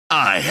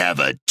I have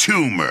a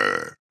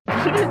tumor.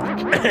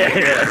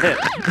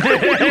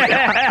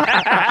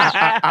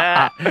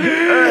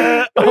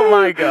 Oh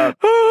my God.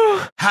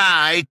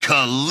 High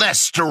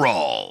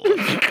cholesterol.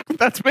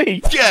 That's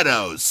me.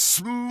 Ghetto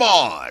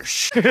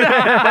smosh.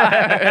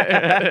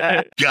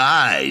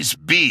 Guys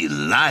be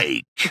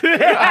like.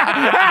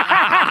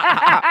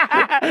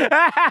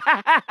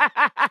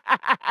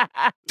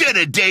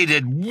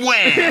 Dedicated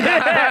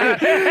wham.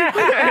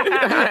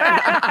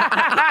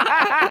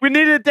 We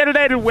needed a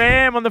detonated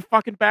wham on the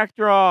fucking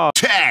backdrop.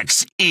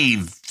 Tax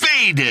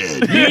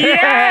evaded.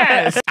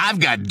 Yes. I've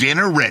got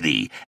dinner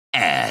ready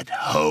at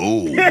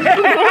home.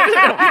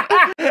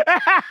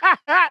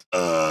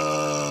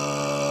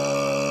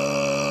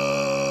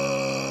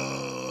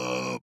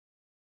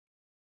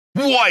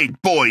 White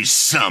boy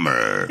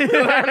summer.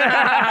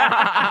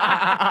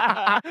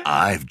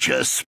 I've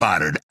just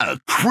spotted a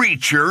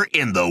creature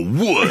in the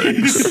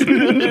woods.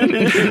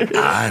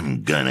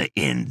 I'm gonna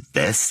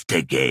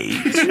investigate.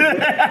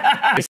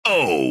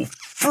 Oh,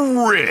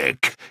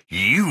 frick.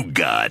 You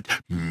got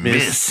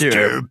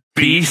Mr.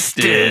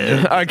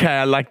 Beasted. Okay,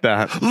 I like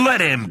that.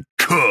 Let him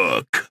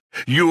cook.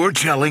 You're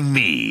telling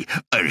me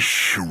a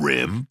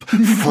shrimp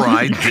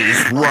fried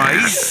this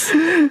rice?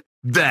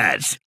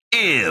 That's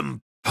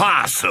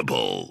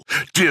impossible.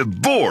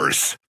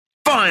 Divorce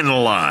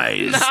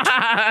finalized.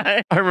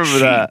 I remember She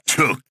that.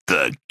 took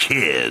the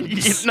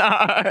kids.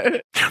 No.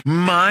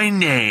 My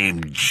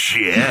name,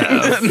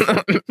 Jeff.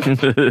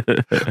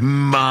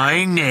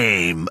 My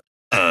name,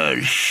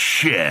 a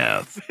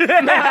chef.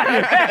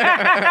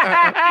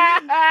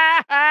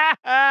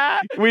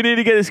 We need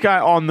to get this guy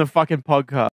on the fucking podcast.